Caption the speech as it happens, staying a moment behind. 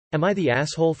Am I the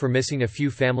asshole for missing a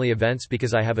few family events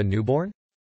because I have a newborn?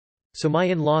 So my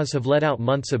in-laws have let out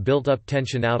months of built-up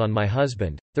tension out on my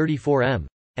husband, 34M,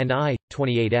 and I,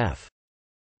 28F.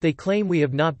 They claim we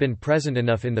have not been present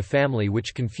enough in the family,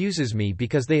 which confuses me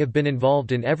because they have been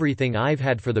involved in everything I've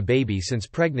had for the baby since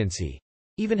pregnancy,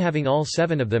 even having all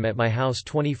 7 of them at my house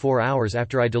 24 hours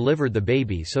after I delivered the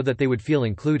baby so that they would feel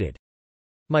included.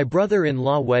 My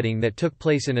brother-in-law wedding that took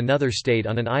place in another state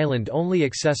on an island only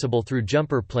accessible through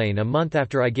jumper plane a month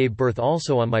after I gave birth,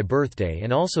 also on my birthday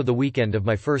and also the weekend of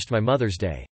my Mother's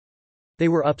Day. They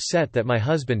were upset that my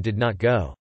husband did not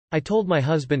go. I told my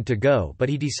husband to go, but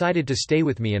he decided to stay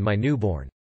with me and my newborn.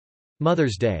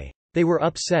 Mother's Day. They were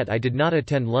upset I did not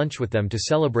attend lunch with them to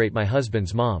celebrate my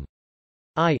husband's mom.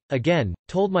 I, again,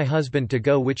 told my husband to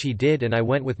go, which he did, and I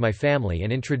went with my family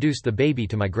and introduced the baby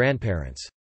to my grandparents.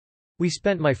 We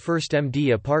spent my first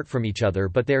MD apart from each other,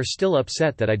 but they are still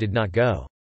upset that I did not go.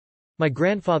 My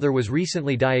grandfather was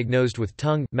recently diagnosed with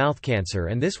tongue-mouth cancer,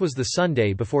 and this was the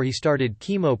Sunday before he started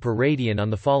chemo per radian on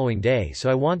the following day,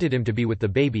 so I wanted him to be with the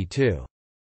baby too.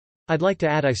 I'd like to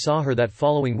add I saw her that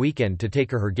following weekend to take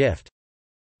her gift.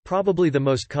 Probably the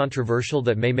most controversial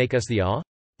that may make us the awe?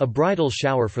 A bridal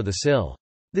shower for the SIL.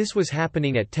 This was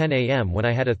happening at 10 a.m. when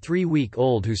I had a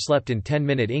 3-week-old who slept in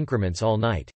 10-minute increments all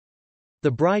night. The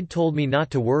bride told me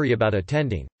not to worry about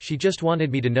attending, she just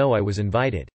wanted me to know I was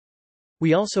invited.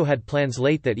 We also had plans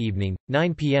late that evening,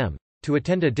 9 p.m., to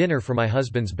attend a dinner for my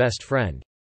husband's best friend.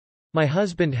 My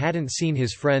husband hadn't seen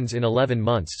his friends in 11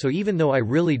 months, so even though I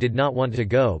really did not want to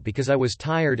go because I was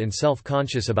tired and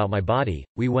self-conscious about my body,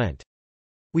 we went.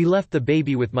 We left the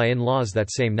baby with my in-laws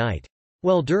that same night.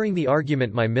 Well, during the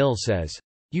argument my mill says,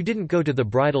 "You didn't go to the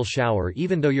bridal shower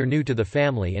even though you're new to the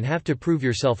family and have to prove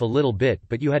yourself a little bit,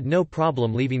 but you had no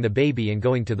problem leaving the baby and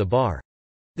going to the bar."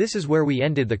 This is where we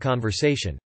ended the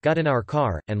conversation, got in our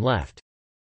car, and left.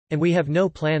 And we have no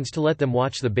plans to let them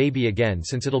watch the baby again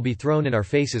since it'll be thrown in our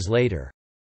faces later.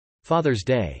 Father's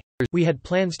Day. We had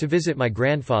plans to visit my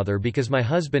grandfather because my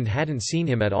husband hadn't seen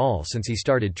him at all since he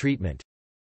started treatment.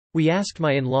 We asked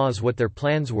my in-laws what their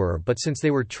plans were, but since they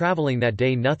were traveling that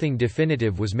day, nothing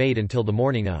definitive was made until the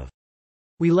morning of.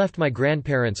 We left my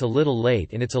grandparents a little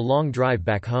late and it's a long drive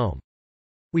back home.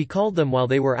 We called them while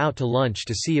they were out to lunch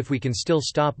to see if we can still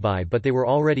stop by, but they were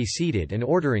already seated and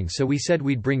ordering, so we said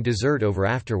we'd bring dessert over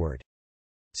afterward.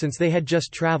 Since they had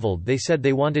just traveled, they said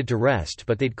they wanted to rest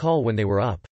but they'd call when they were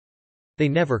up. They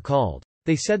never called.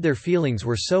 They said their feelings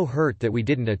were so hurt that we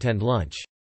didn't attend lunch.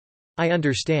 I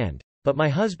understand. But my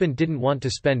husband didn't want to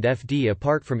spend FD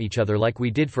apart from each other like we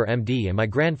did for MD, and my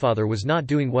grandfather was not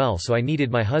doing well, so I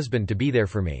needed my husband to be there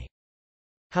for me.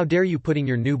 How dare you putting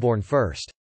your newborn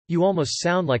first? You almost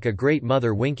sound like a great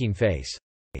mother winking face.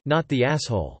 Not the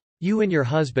asshole. You and your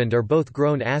husband are both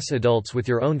grown-ass adults with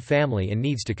your own family and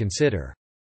needs to consider.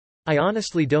 I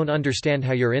honestly don't understand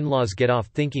how your in-laws get off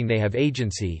thinking they have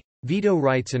agency, veto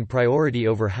rights and priority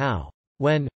over how,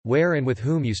 when, where and with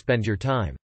whom you spend your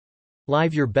time.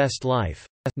 Live your best life.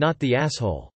 Not the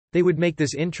asshole. They would make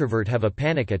this introvert have a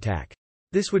panic attack.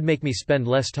 This would make me spend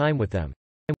less time with them.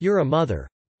 You're a mother.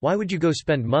 Why would you go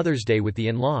spend Mother's Day with the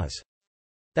in-laws?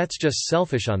 That's just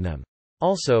selfish on them.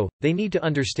 Also, they need to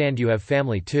understand you have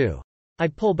family too.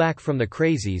 I'd pull back from the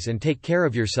crazies and take care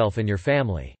of yourself and your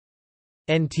family.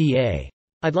 NTA.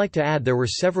 I'd like to add there were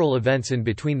several events in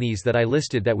between these that I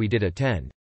listed that we did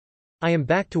attend. I am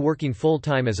back to working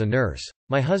full-time as a nurse.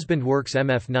 My husband works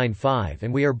MF 9/5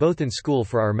 and we are both in school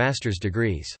for our master's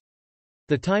degrees.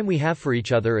 The time we have for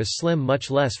each other is slim, much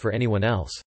less for anyone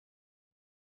else.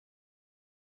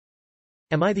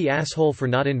 Am I the asshole for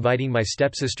not inviting my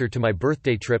stepsister to my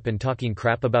birthday trip and talking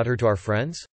crap about her to our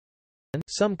friends?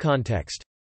 Some context.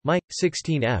 My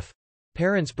 16F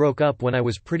parents broke up when I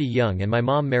was pretty young and my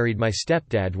mom married my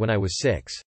stepdad when I was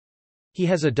 6. He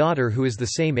has a daughter who is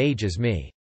the same age as me.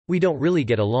 We don't really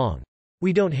get along.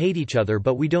 We don't hate each other,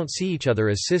 but we don't see each other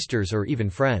as sisters or even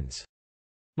friends.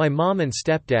 My mom and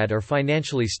stepdad are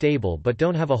financially stable but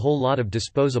don't have a whole lot of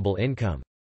disposable income.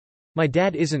 My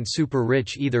dad isn't super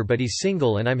rich either, but he's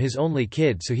single and I'm his only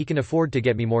kid, so he can afford to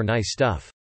get me more nice stuff.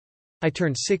 I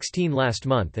turned 16 last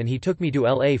month and he took me to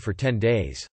LA for 10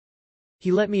 days.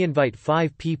 He let me invite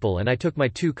 5 people and I took my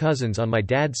 2 cousins on my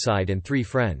dad's side and 3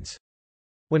 friends.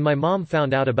 When my mom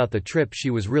found out about the trip,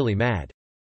 she was really mad.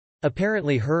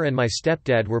 Apparently her and my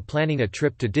stepdad were planning a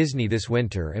trip to Disney this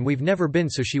winter and we've never been,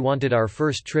 so she wanted our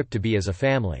first trip to be as a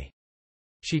family.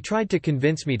 She tried to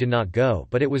convince me to not go,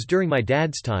 but it was during my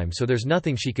dad's time, so there's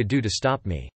nothing she could do to stop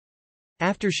me.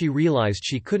 After she realized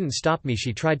she couldn't stop me,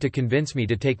 she tried to convince me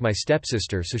to take my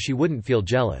stepsister so she wouldn't feel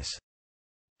jealous.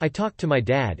 I talked to my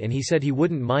dad and he said he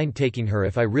wouldn't mind taking her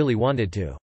if I really wanted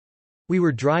to. We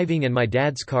were driving and my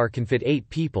dad's car can fit 8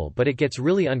 people, but it gets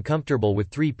really uncomfortable with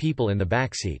 3 people in the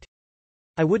backseat.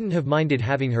 I wouldn't have minded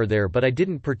having her there, but I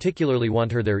didn't particularly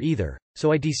want her there either,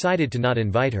 so I decided to not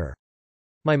invite her.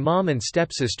 My mom and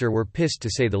stepsister were pissed, to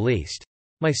say the least.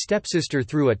 My stepsister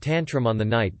threw a tantrum on the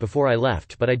night before I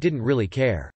left, but I didn't really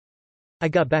care. I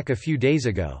got back a few days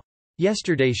ago.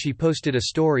 Yesterday she posted a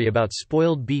story about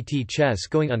spoiled BT Chess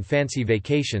going on fancy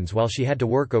vacations while she had to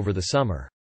work over the summer.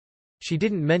 She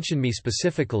didn't mention me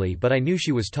specifically, but I knew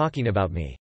she was talking about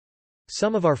me.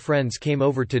 Some of our friends came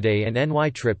over today and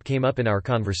NY trip came up in our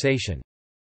conversation.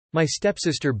 My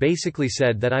stepsister basically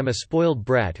said that I'm a spoiled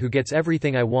brat who gets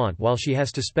everything I want while she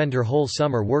has to spend her whole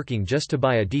summer working just to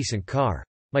buy a decent car.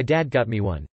 My dad got me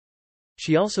one.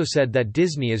 She also said that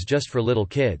Disney is just for little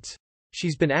kids.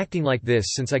 She's been acting like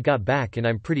this since I got back and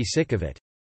I'm pretty sick of it.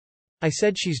 I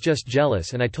said she's just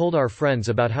jealous, and I told our friends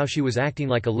about how she was acting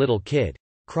like a little kid,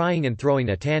 crying and throwing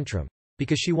a tantrum,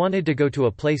 because she wanted to go to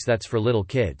a place that's for little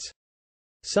kids.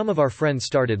 Some of our friends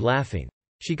started laughing.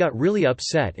 She got really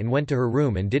upset and went to her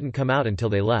room and didn't come out until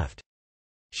they left.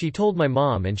 She told my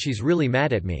mom and she's really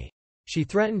mad at me. She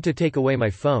threatened to take away my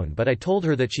phone, but I told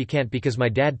her that she can't because my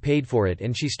dad paid for it,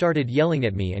 and she started yelling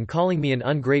at me and calling me an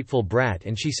ungrateful brat,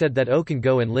 and she said that I can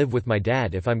go and live with my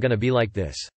dad if I'm gonna be like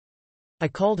this. I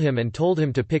called him and told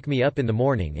him to pick me up in the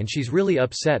morning, and she's really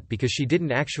upset because she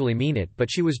didn't actually mean it, but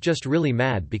she was just really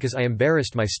mad because I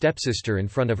embarrassed my stepsister in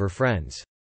front of her friends.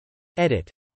 Edit.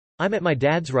 I'm at my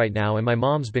dad's right now and my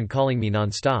mom's been calling me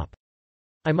non-stop.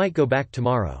 I might go back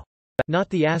tomorrow. Not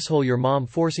the asshole your mom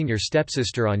forcing your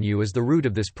stepsister on you is the root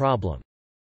of this problem.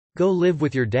 Go live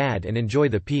with your dad and enjoy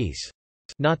the peace.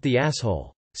 Not the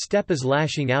asshole. Step is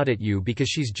lashing out at you because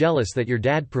she's jealous that your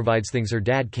dad provides things her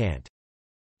dad can't.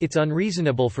 It's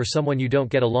unreasonable for someone you don't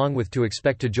get along with to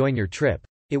expect to join your trip.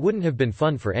 It wouldn't have been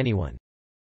fun for anyone.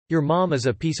 Your mom is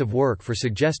a piece of work for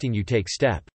suggesting you take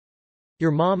Step.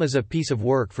 Your mom is a piece of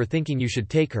work for thinking you should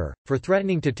take her, for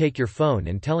threatening to take your phone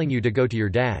and telling you to go to your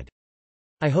dad.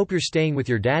 I hope you're staying with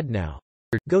your dad now.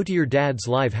 Go to your dad's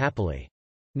live happily.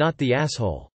 Not the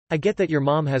asshole. I get that your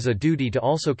mom has a duty to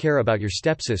also care about your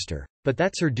stepsister, but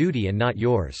that's her duty and not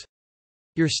yours.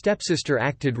 Your stepsister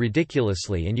acted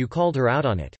ridiculously and you called her out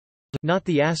on it. Not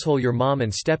the asshole your mom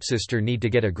and stepsister need to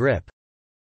get a grip.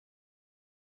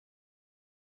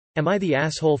 Am I the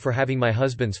asshole for having my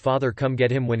husband's father come get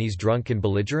him when he's drunk and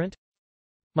belligerent?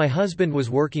 My husband was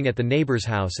working at the neighbor's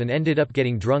house and ended up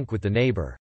getting drunk with the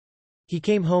neighbor. He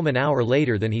came home an hour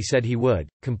later than he said he would,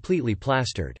 completely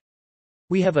plastered.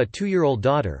 We have a 2-year-old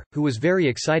daughter, who was very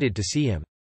excited to see him.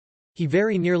 He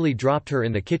very nearly dropped her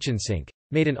in the kitchen sink,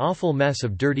 made an awful mess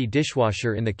of dirty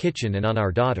dishwasher in the kitchen and on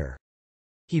our daughter.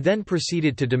 He then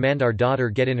proceeded to demand our daughter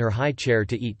get in her high chair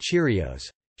to eat Cheerios.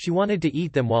 She wanted to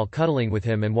eat them while cuddling with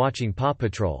him and watching Paw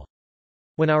Patrol.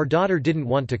 When our daughter didn't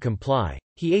want to comply,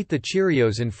 he ate the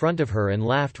Cheerios in front of her and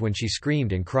laughed when she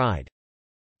screamed and cried.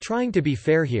 Trying to be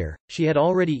fair here, she had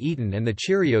already eaten and the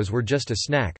Cheerios were just a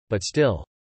snack, but still.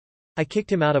 I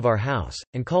kicked him out of our house,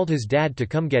 and called his dad to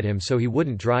come get him so he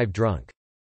wouldn't drive drunk.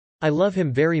 I love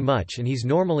him very much and he's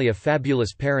normally a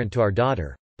fabulous parent to our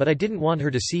daughter, but I didn't want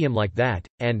her to see him like that,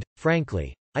 and,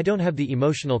 frankly, I don't have the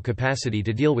emotional capacity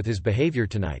to deal with his behavior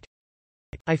tonight.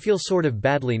 I feel sort of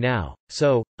badly now,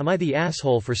 so, am I the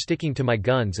asshole for sticking to my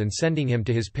guns and sending him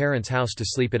to his parents' house to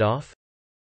sleep it off?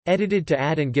 Edited to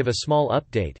add and give a small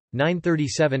update,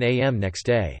 9:37 a.m. next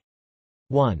day.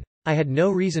 1. I had no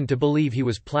reason to believe he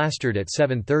was plastered at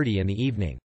 7:30 in the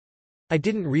evening. I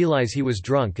didn't realize he was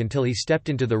drunk until he stepped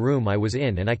into the room I was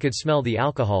in and I could smell the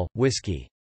alcohol, whiskey.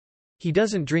 He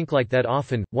doesn't drink like that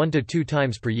often, 1 to 2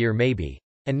 times per year maybe.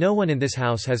 And no one in this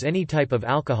house has any type of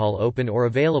alcohol open or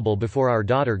available before our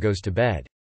daughter goes to bed.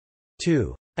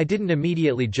 2. I didn't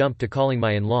immediately jump to calling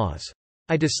my in-laws.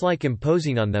 I dislike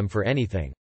imposing on them for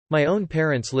anything. My own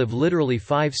parents live literally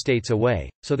 5 states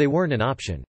away, so they weren't an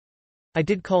option. I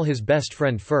did call his best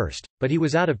friend first, but he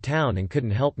was out of town and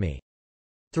couldn't help me.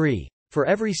 3. For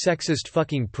every sexist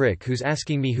fucking prick who's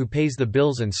asking me who pays the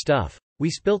bills and stuff, we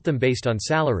spilt them based on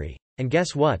salary, and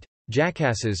guess what?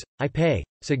 Jackasses, I pay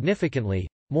significantly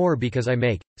more because I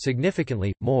make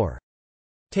significantly more.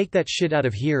 Take that shit out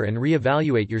of here and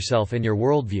reevaluate yourself and your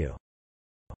worldview.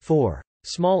 4.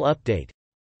 Small update.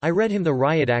 I read him the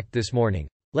riot act this morning,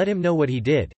 let him know what he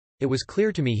did. It was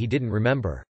clear to me he didn't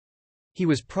remember. He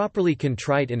was properly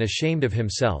contrite and ashamed of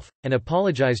himself, and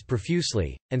apologized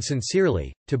profusely, and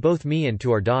sincerely, to both me and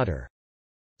to our daughter.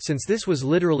 Since this was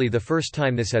literally the first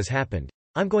time this has happened,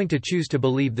 I'm going to choose to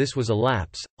believe this was a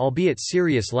lapse, albeit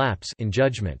serious lapse, in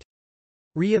judgment.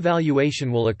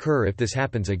 Re-evaluation will occur if this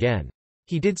happens again.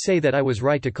 He did say that I was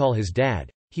right to call his dad.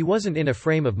 He wasn't in a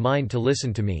frame of mind to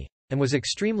listen to me, and was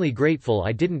extremely grateful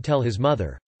I didn't tell his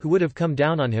mother, who would have come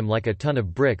down on him like a ton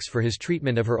of bricks for his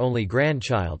treatment of her only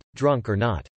grandchild, drunk or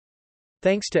not.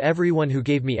 Thanks to everyone who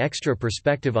gave me extra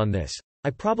perspective on this. I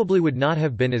probably would not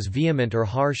have been as vehement or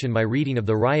harsh in my reading of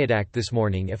the Riot Act this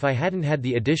morning if I hadn't had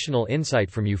the additional insight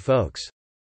from you folks.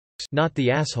 Not the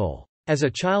asshole. As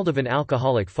a child of an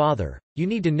alcoholic father, you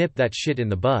need to nip that shit in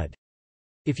the bud.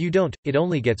 If you don't, it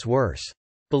only gets worse.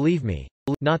 Believe me.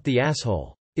 Not the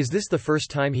asshole. Is this the first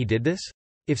time he did this?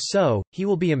 If so, he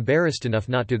will be embarrassed enough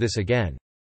not to do this again.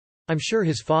 I'm sure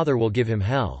his father will give him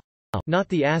hell. Not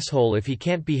the asshole. If he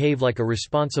can't behave like a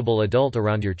responsible adult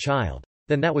around your child,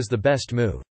 then that was the best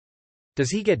move.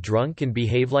 Does he get drunk and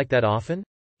behave like that often?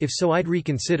 If so, I'd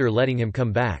reconsider letting him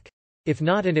come back. If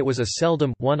not and it was a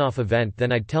seldom, one-off event,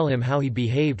 then I'd tell him how he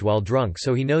behaved while drunk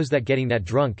so he knows that getting that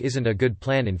drunk isn't a good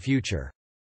plan in future.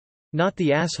 Not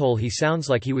the asshole. He sounds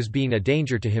like he was being a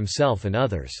danger to himself and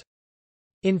others.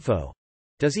 Info.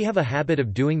 Does he have a habit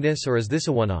of doing this or is this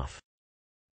a one-off?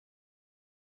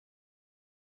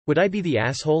 Would I be the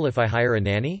asshole if I hire a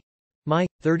nanny? My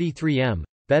 33M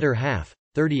better half,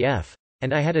 30F,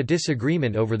 and I had a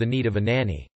disagreement over the need of a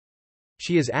nanny.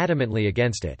 She is adamantly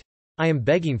against it. I am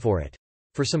begging for it.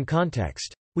 For some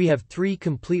context, we have 3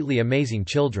 completely amazing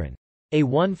children. A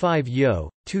 1-5-yo,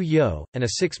 2-yo, and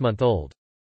a 6-month-old.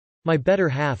 My better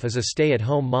half is a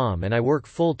stay-at-home mom and I work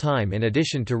full-time in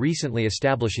addition to recently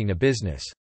establishing a business.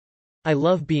 I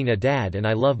love being a dad and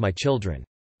I love my children.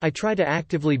 I try to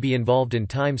actively be involved in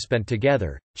time spent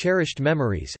together, cherished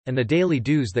memories, and the daily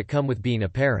dues that come with being a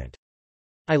parent.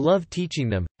 I love teaching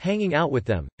them, hanging out with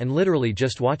them, and literally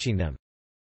just watching them.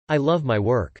 I love my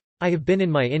work. I have been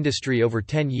in my industry over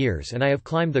 10 years and I have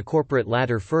climbed the corporate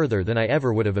ladder further than I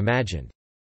ever would have imagined.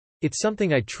 It's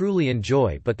something I truly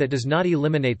enjoy, but that does not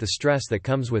eliminate the stress that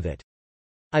comes with it.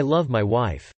 I love my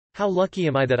wife. How lucky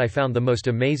am I that I found the most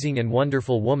amazing and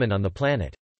wonderful woman on the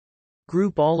planet.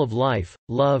 Group all of life,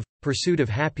 love, pursuit of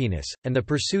happiness, and the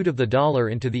pursuit of the dollar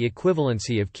into the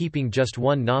equivalency of keeping just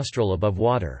one nostril above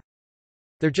water.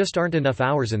 There just aren't enough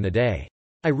hours in the day.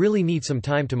 I really need some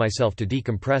time to myself to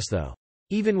decompress though.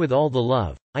 Even with all the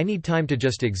love, I need time to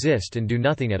just exist and do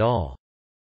nothing at all.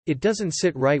 It doesn't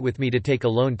sit right with me to take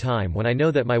alone time when I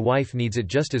know that my wife needs it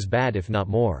just as bad if not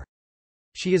more.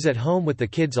 She is at home with the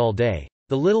kids all day,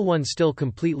 the little ones still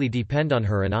completely depend on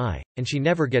her and she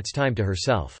never gets time to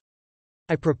herself.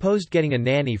 I proposed getting a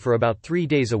nanny for about 3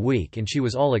 days a week and she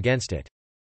was all against it.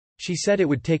 She said it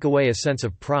would take away a sense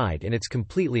of pride and it's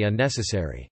completely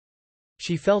unnecessary.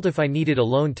 She felt if I needed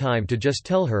alone time to just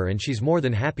tell her and she's more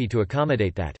than happy to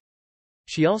accommodate that.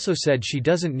 She also said she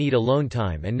doesn't need alone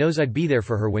time and knows I'd be there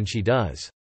for her when she does.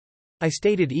 I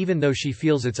stated even though she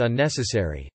feels it's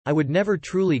unnecessary, I would never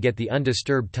truly get the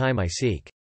undisturbed time I seek.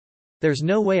 There's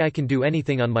no way I can do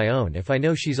anything on my own if I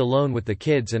know she's alone with the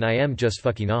kids and I am just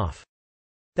fucking off.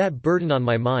 That burden on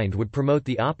my mind would promote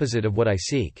the opposite of what I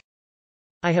seek.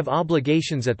 I have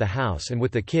obligations at the house and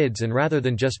with the kids and rather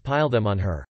than just pile them on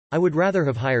her, I would rather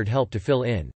have hired help to fill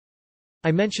in.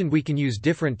 I mentioned we can use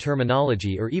different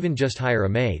terminology or even just hire a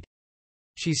maid.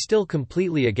 She's still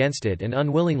completely against it and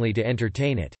unwillingly to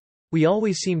entertain it. We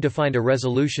always seem to find a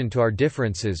resolution to our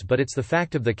differences, but it's the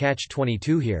fact of the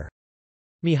catch-22 here.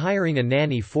 Me hiring a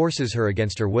nanny forces her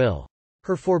against her will.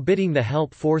 Her forbidding the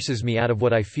help forces me out of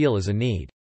what I feel is a need.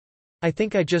 I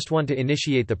think I just want to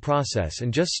initiate the process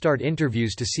and just start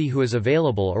interviews to see who is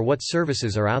available or what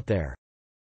services are out there.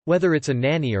 Whether it's a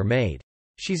nanny or maid.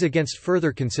 She's against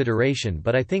further consideration,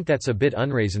 but I think that's a bit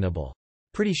unreasonable.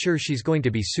 Pretty sure she's going to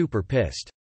be super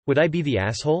pissed. Would I be the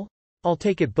asshole? I'll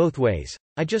take it both ways.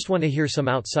 I just want to hear some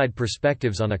outside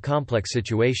perspectives on a complex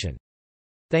situation.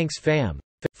 Thanks fam.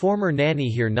 Former nanny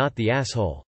here, not the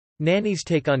asshole. Nannies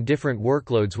take on different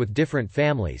workloads with different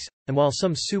families, and while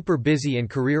some super busy and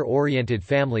career-oriented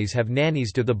families have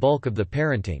nannies do the bulk of the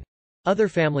parenting, other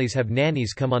families have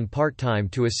nannies come on part-time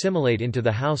to assimilate into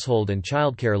the household and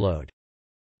childcare load.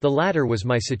 The latter was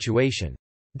my situation.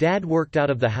 Dad worked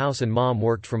out of the house and mom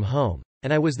worked from home,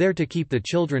 and I was there to keep the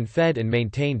children fed and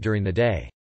maintained during the day.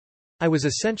 I was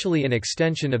essentially an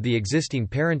extension of the existing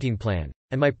parenting plan,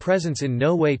 and my presence in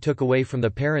no way took away from the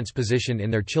parents' position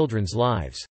in their children's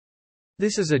lives.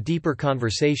 This is a deeper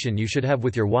conversation you should have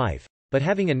with your wife, but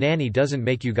having a nanny doesn't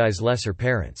make you guys lesser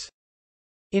parents.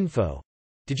 Info.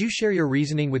 Did you share your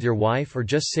reasoning with your wife or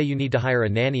just say you need to hire a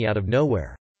nanny out of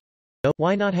nowhere?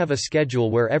 Why not have a schedule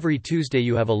where every Tuesday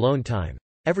you have alone time,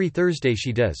 every Thursday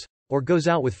she does, or goes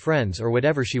out with friends or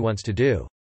whatever she wants to do.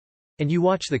 And you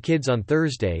watch the kids on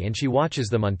Thursday and she watches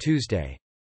them on Tuesday.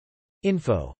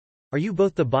 Info. Are you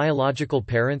both the biological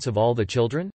parents of all the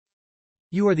children?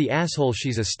 You are the asshole,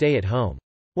 she's a stay-at-home.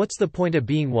 What's the point of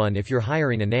being one if you're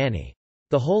hiring a nanny?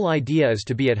 The whole idea is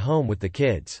to be at home with the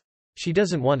kids. She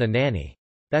doesn't want a nanny.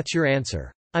 That's your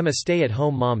answer. I'm a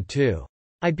stay-at-home mom too.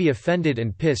 I'd be offended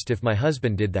and pissed if my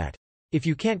husband did that. If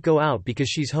you can't go out because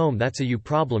she's home, that's a you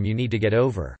problem you need to get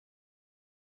over.